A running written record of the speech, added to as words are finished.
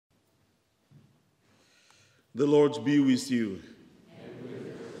The Lord be with you.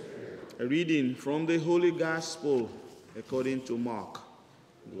 A reading from the Holy Gospel according to Mark.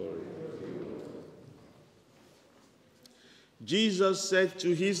 Glory to you. Jesus said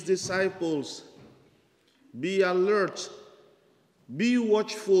to his disciples, "Be alert, be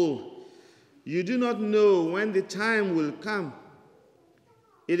watchful. You do not know when the time will come.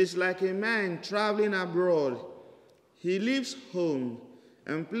 It is like a man traveling abroad. He leaves home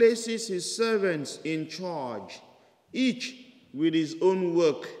and places his servants in charge, each with his own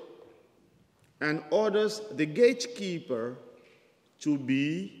work, and orders the gatekeeper to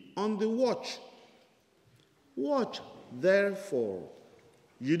be on the watch. Watch, therefore.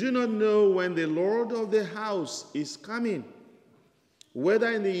 You do not know when the Lord of the house is coming, whether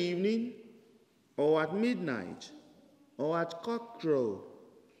in the evening, or at midnight, or at cockcrow,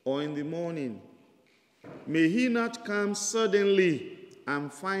 or in the morning. May he not come suddenly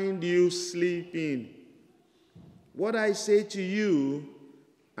and find you sleeping. What I say to you,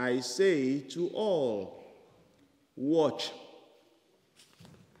 I say to all, watch."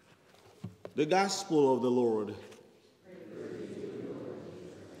 The Gospel of the Lord.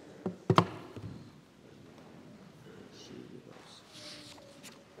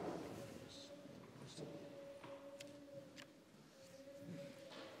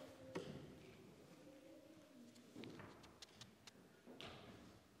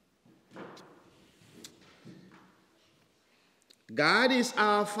 God is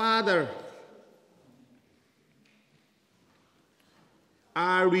our Father,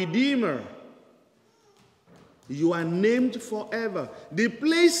 our Redeemer. You are named forever. The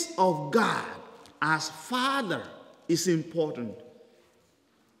place of God as Father is important.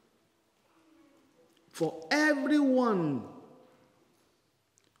 For everyone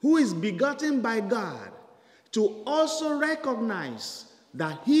who is begotten by God to also recognize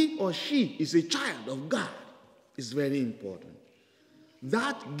that he or she is a child of God is very important.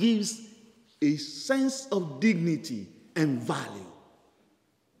 That gives a sense of dignity and value.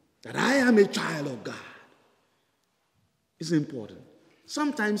 That I am a child of God is important.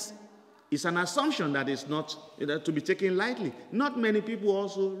 Sometimes it's an assumption that is not to be taken lightly. Not many people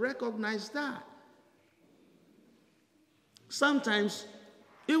also recognize that. Sometimes,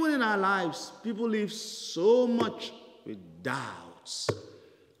 even in our lives, people live so much with doubts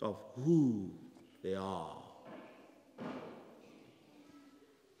of who they are.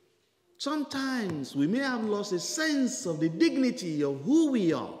 Sometimes we may have lost a sense of the dignity of who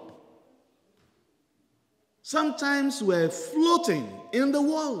we are. Sometimes we're floating in the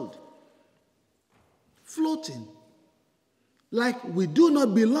world. Floating. Like we do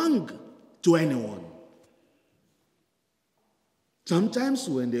not belong to anyone. Sometimes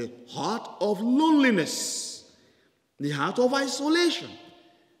we're in the heart of loneliness, the heart of isolation.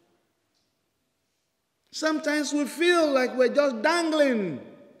 Sometimes we feel like we're just dangling,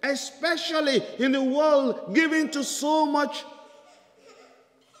 especially in the world, giving to so much.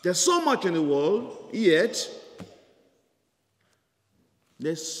 There's so much in the world, yet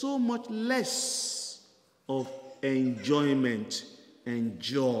there's so much less of enjoyment and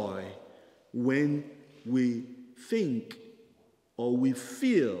joy when we think or we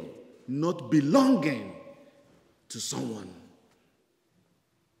feel not belonging to someone.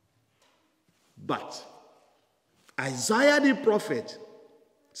 But Isaiah the prophet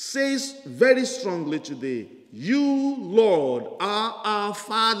says very strongly today, "You, Lord, are our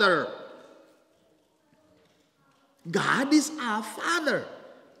Father." God is our Father.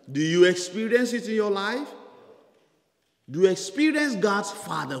 Do you experience it in your life? Do you experience God's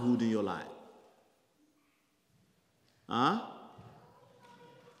fatherhood in your life? Huh?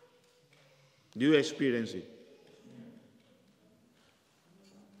 Do you experience it?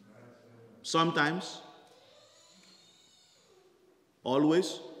 Sometimes?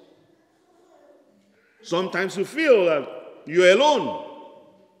 Always? Sometimes you feel that you're alone.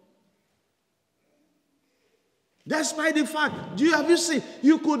 Despite the fact, have you seen,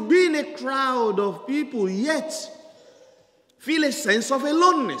 you could be in a crowd of people, yet feel a sense of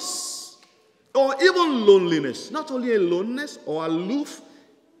aloneness, or even loneliness. Not only aloneness or aloof,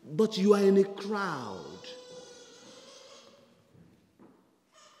 but you are in a crowd.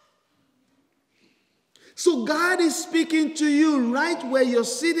 So God is speaking to you right where you're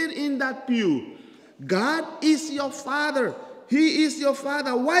seated in that pew. God is your Father. He is your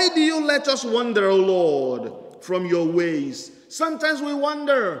Father. Why do you let us wander, O Lord, from your ways? Sometimes we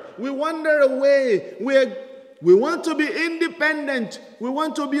wander away. We want to be independent. We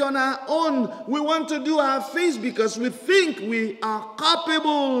want to be on our own. We want to do our things because we think we are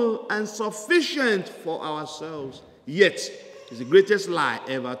capable and sufficient for ourselves. Yet, it's the greatest lie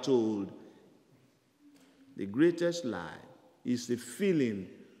ever told. The greatest lie is the feeling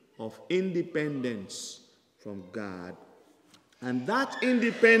of independence from God. And that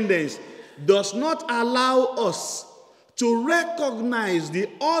independence does not allow us to recognize the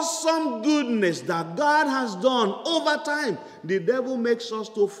awesome goodness that God has done over time. The devil makes us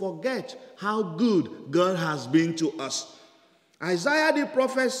to forget how good God has been to us. Isaiah the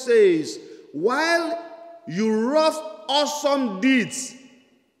prophet says, while you wrought awesome deeds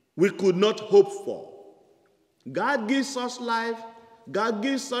we could not hope for. God gives us life. God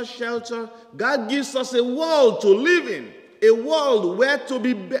gives us shelter. God gives us a world to live in. A world where to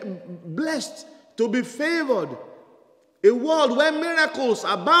be blessed, to be favored. A world where miracles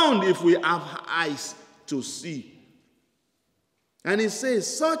abound if we have eyes to see. And it says,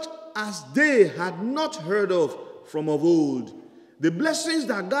 such as they had not heard of from of old. The blessings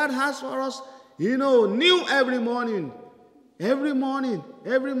that God has for us, new every morning. Every morning.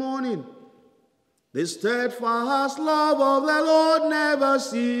 Every morning. The steadfast love of the Lord never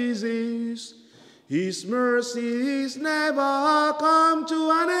ceases. His mercies never come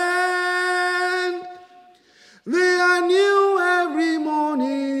to an end. They are new every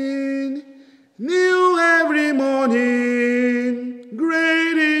morning, new every morning.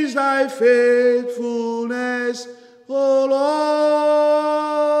 Great is thy faithfulness, O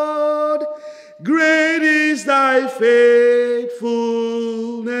Lord. Great is thy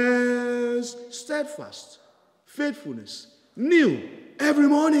faithfulness. Steadfast, faithfulness, new every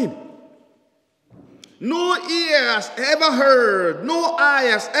morning. No ear has ever heard, no eye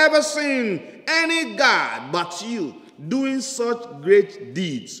has ever seen any God but you doing such great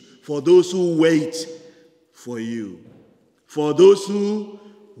deeds for those who wait for you. For those who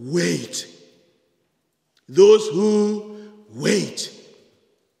wait. Those who wait.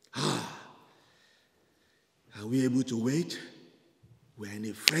 Are we able to wait? We're in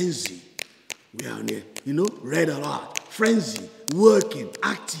a frenzy. We are in a, red alert, frenzy, working,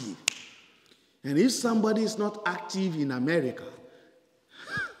 active. And if somebody is not active in America,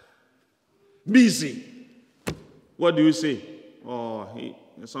 busy, what do you say?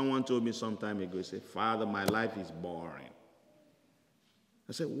 Someone told me some time ago, he said, Father, my life is boring.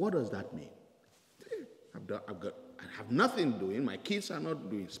 I said, what does that mean? I have nothing doing. My kids are not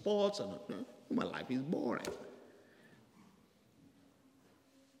doing sports. My life is boring.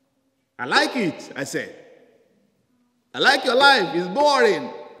 I like it, I said. I like your life. It's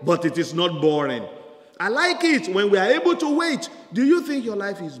boring. But it is not boring. I like it when we are able to wait. Do you think your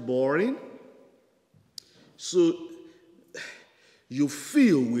life is boring? So you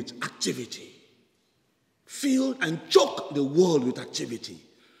fill with activity. Fill and choke the world with activity.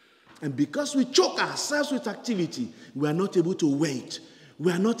 And because we choke ourselves with activity, we are not able to wait.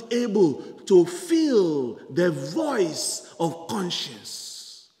 We are not able to feel the voice of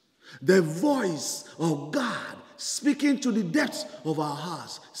conscience, the voice of God speaking to the depths of our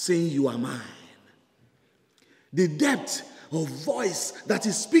hearts, saying, you are mine. The depth of voice that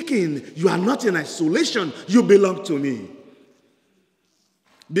is speaking, you are not in isolation, you belong to me.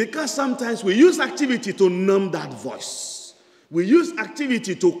 Because sometimes we use activity to numb that voice. We use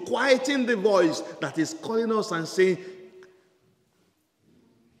activity to quieten the voice that is calling us and saying,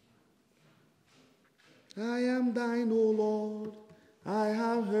 I am thine, O Lord, I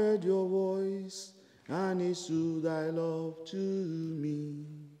have heard your voice. And it's true thy love to me,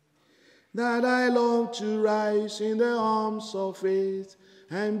 that I love to rise in the arms of faith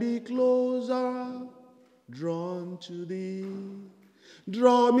and be closer drawn to thee.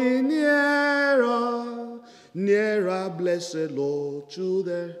 Draw me nearer, nearer, blessed Lord, to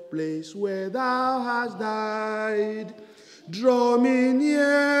the place where thou hast died. Draw me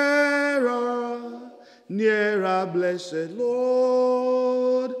nearer, nearer, blessed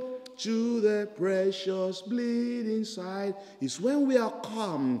Lord, to the precious bleeding side. It's when we are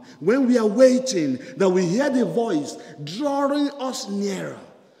calm, when we are waiting, that we hear the voice drawing us nearer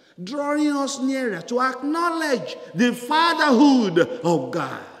to acknowledge the fatherhood of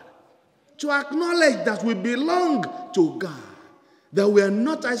God, to acknowledge that we belong to God, that we are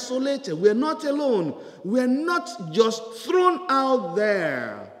not isolated, we are not alone, we are not just thrown out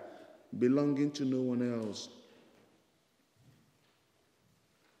there, belonging to no one else.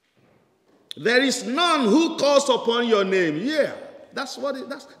 There is none who calls upon your name. Yeah, that's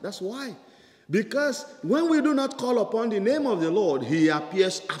why. Because when we do not call upon the name of the Lord, he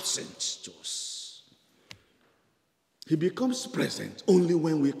appears absent to us. He becomes present only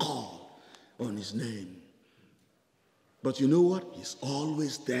when we call on his name. But you know what? He's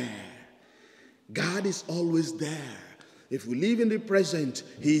always there. God is always there. If we live in the present,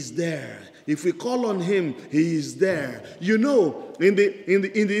 he is there. If we call on him, he is there. You know, in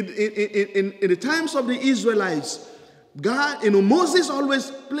the times of the Israelites, God, Moses always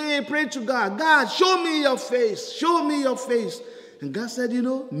prayed to God, God, show me your face, show me your face. And God said,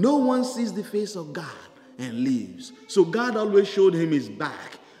 no one sees the face of God and lives. So God always showed him his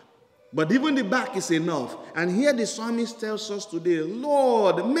back. But even the back is enough. And here the psalmist tells us today,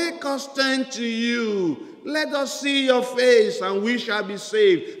 Lord, make us turn to you. Let us see your face and we shall be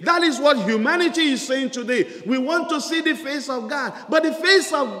saved. That is what humanity is saying today. We want to see the face of God. But the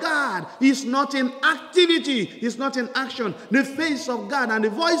face of God is not in activity. It's not in action. The face of God and the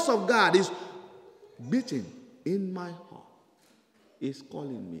voice of God is beating in my heart. He's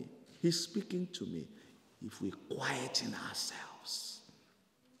calling me. He's speaking to me. If we quieten ourselves.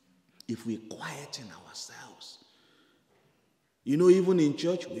 If we quieten ourselves. Even in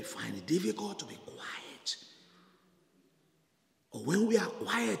church, we find it difficult to be quiet. Or when we are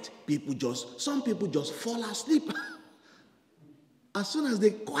quiet, some people just fall asleep. As soon as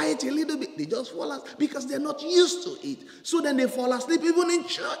they quiet a little bit, they just fall asleep because they're not used to it. So then they fall asleep even in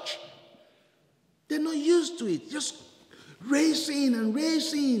church. They're not used to it. Just racing and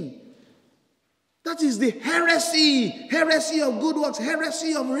racing. That is the heresy of good works,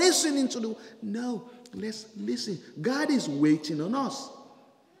 heresy of racing into the... No, let's listen. God is waiting on us.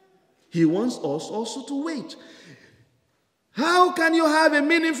 He wants us also to wait. How can you have a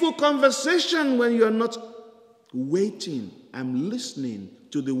meaningful conversation when you're not waiting and listening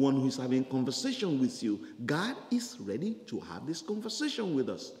to the one who is having conversation with you? God is ready to have this conversation with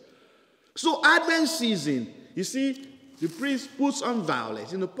us. So Advent season, you see, the priest puts on violet,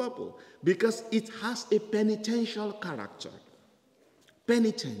 purple, because it has a penitential character.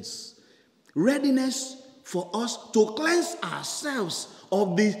 Penitence. Readiness for us to cleanse ourselves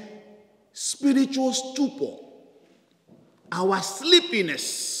of the spiritual stupor, our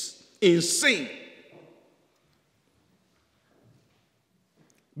sleepiness in sin.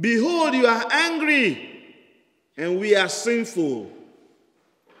 Behold, you are angry, and we are sinful.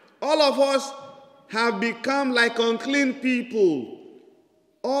 All of us have become like unclean people.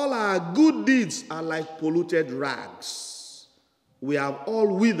 All our good deeds are like polluted rags. We have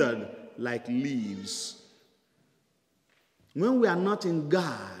all withered like leaves. When we are not in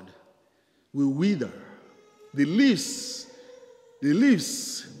God, we wither. The leaves,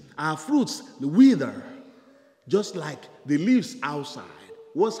 our fruits, they wither, just like the leaves outside.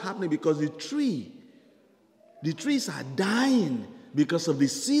 What's happening? Because the trees are dying because of the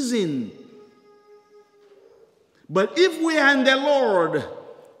season. But if we are in the Lord,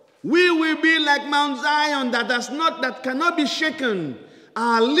 we will be like Mount Zion that cannot be shaken.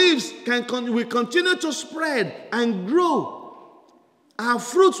 Our leaves will continue to spread and grow. Our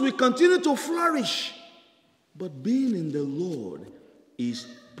fruits will continue to flourish. But being in the Lord is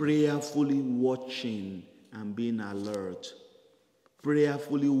prayerfully watching and being alert.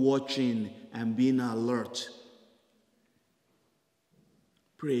 Prayerfully watching and being alert.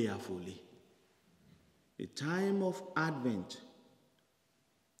 Prayerfully. A time of Advent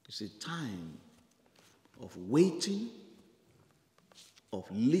is a time of waiting, of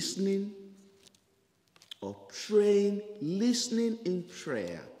listening, of praying, listening in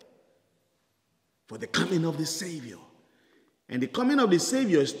prayer for the coming of the Savior. And the coming of the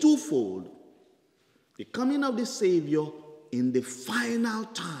Savior is twofold. The coming of the Savior in the final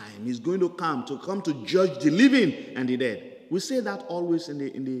time is going to come to judge the living and the dead. We say that always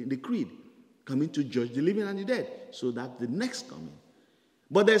in the creed. Coming to judge the living and the dead. So that's the next coming.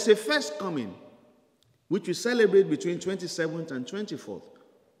 But there's a first coming, which we celebrate between 27th and 24th.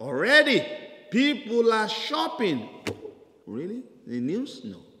 Already, people are shopping. Really? The news?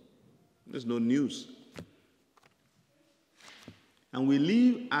 No. There's no news. And we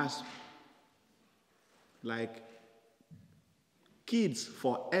live as like kids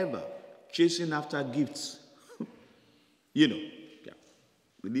forever, chasing after gifts. Yeah.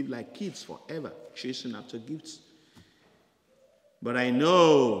 We live like kids forever, chasing after gifts. But I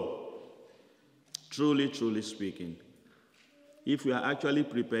know, truly, truly speaking, if we are actually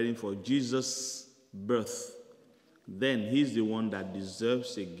preparing for Jesus' birth, then he's the one that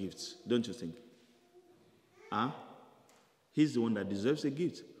deserves a gift, don't you think? He's the one that deserves a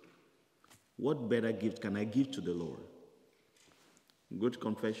gift. What better gift can I give to the Lord? Go to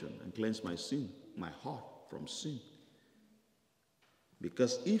confession and cleanse my sin, my heart from sin.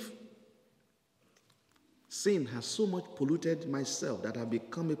 Because if sin has so much polluted myself that I've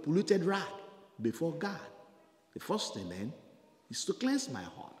become a polluted rag before God, the first thing then is to cleanse my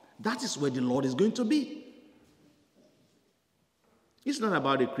heart. That is where the Lord is going to be. It's not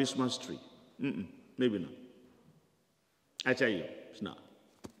about a Christmas tree. Maybe not. I tell you, it's not.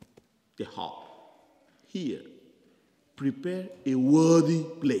 The heart. Here, prepare a worthy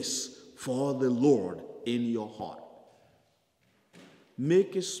place for the Lord in your heart.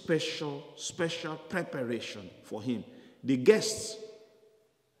 Make a special preparation for him. The guests,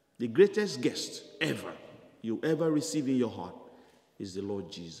 the greatest guest ever you ever receive in your heart is the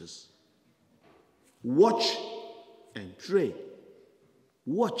Lord Jesus. Watch and pray.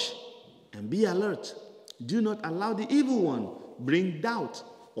 Watch and be alert. Do not allow the evil one bring doubt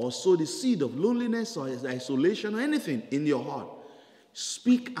or sow the seed of loneliness or isolation or anything in your heart.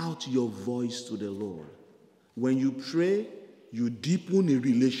 Speak out your voice to the Lord. When you pray, you deepen a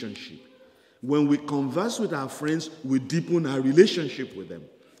relationship. When we converse with our friends, we deepen our relationship with them.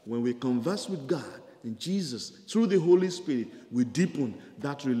 When we converse with God and Jesus through the Holy Spirit, we deepen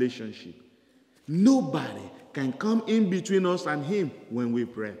that relationship. Nobody can come in between us and him when we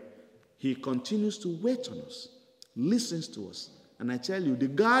pray. He continues to wait on us, listens to us. And I tell you, the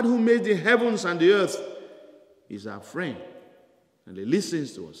God who made the heavens and the earth is our friend. And he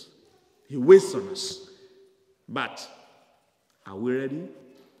listens to us. He waits on us. But are we ready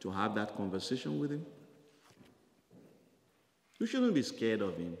to have that conversation with him? You shouldn't be scared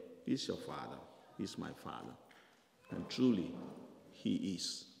of him. He's your father. He's my father. And truly, he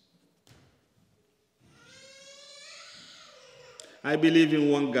is. I believe in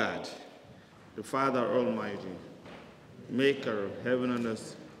one God, the Father Almighty, maker of heaven and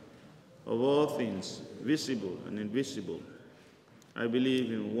earth, of all things, visible and invisible. I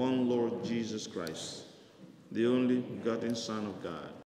believe in one Lord Jesus Christ, the only begotten Son of God,